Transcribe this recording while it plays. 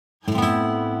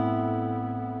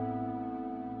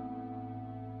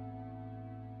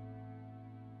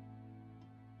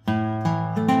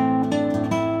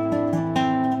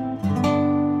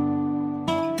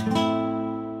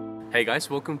Hey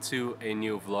guys, welcome to a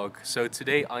new vlog. So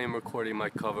today I am recording my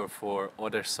cover for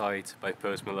Other Side by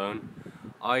Post Malone.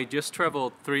 I just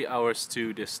traveled 3 hours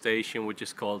to this station which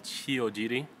is called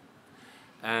Shiojiri,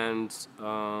 and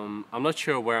I'm not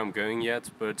sure where I'm going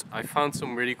yet, but I found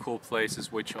some really cool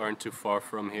places which aren't too far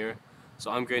from here.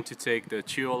 So I'm going to take the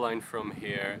Chuo line from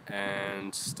here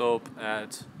and stop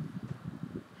at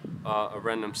a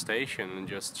random station and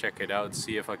just check it out,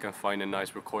 see if I can find a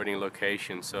nice recording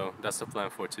location. So that's the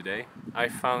plan for today. I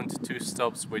found two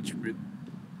stops which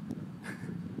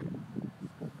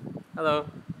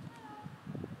hello,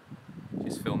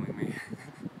 she's filming me.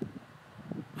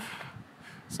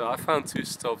 So I found two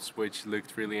stops which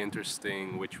looked really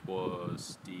interesting, which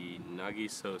was the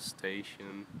Nagiso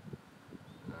station,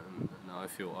 and now I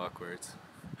feel awkward.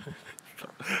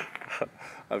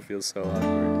 I feel so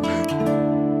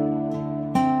awkward.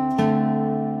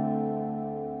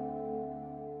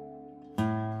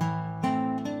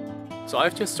 So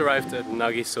I've just arrived at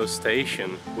Nagiso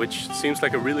station, which seems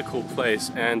like a really cool place,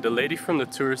 and the lady from the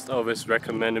tourist office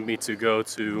recommended me to go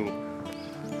to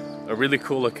a really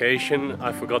cool location.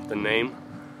 I forgot the name.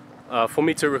 For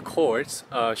me to record,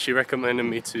 she recommended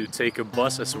me to take a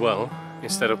bus as well,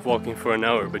 instead of walking for an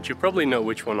hour, but you probably know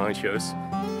which one I chose.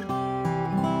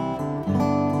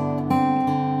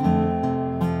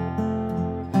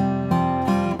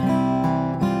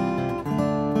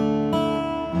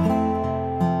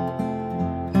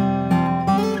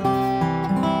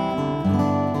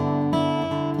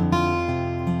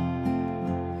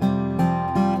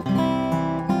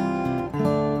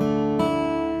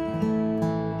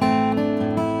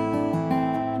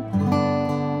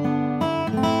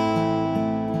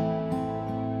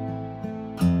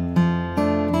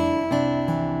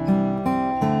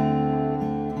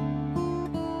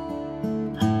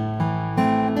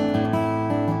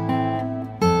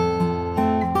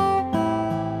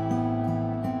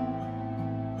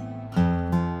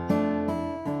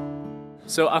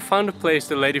 So I found a place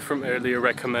the lady from earlier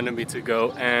recommended me to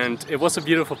go, and it was a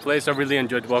beautiful place. I really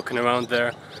enjoyed walking around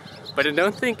there, but I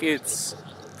don't think it's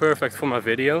perfect for my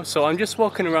video. So I'm just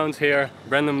walking around here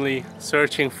randomly,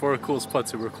 searching for a cool spot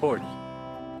to record.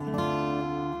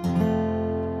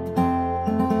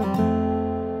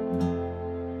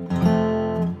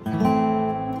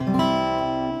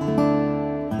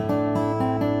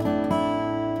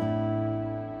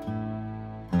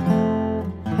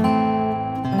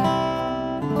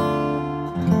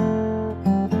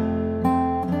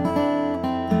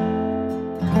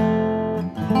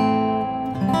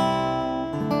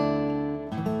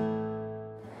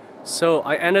 So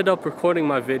I ended up recording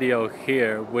my video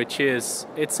here,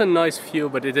 it's a nice view,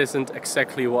 but it isn't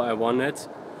exactly what I wanted.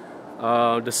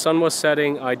 The sun was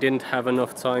setting, I didn't have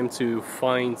enough time to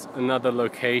find another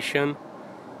location.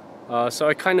 So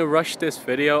I kind of rushed this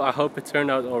video. I hope it turned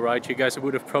out alright. You guys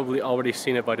would have probably already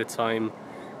seen it by the time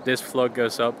this vlog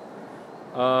goes up.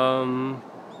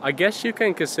 I guess you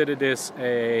can consider this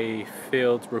a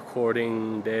field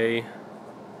recording day.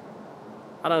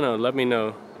 I don't know, let me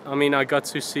know. I mean, I got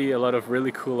to see a lot of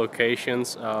really cool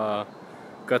locations,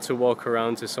 got to walk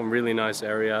around to some really nice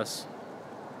areas,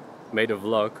 made a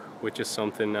vlog, which is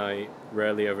something I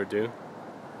rarely ever do.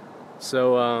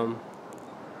 So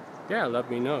yeah, let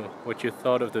me know what you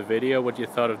thought of the video, what you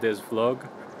thought of this vlog.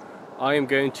 I am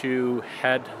going to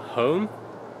head home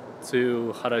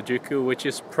to Harajuku, which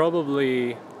is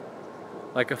probably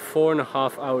like a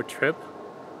 4.5 hour trip,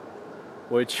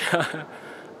 which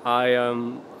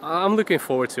I'm looking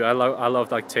forward to. I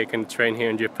love like taking the train here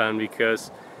in Japan,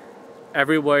 because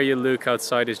everywhere you look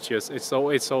outside is just it's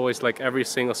always like every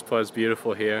single spot is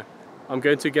beautiful here. I'm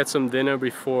going to get some dinner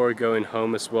before going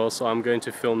home as well, so I'm going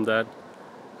to film that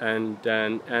and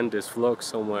then end this vlog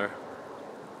somewhere.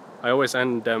 I always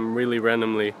end them really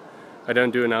randomly. I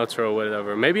don't do an outro or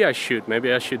whatever. Maybe I should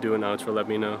do an outro, let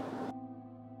me know.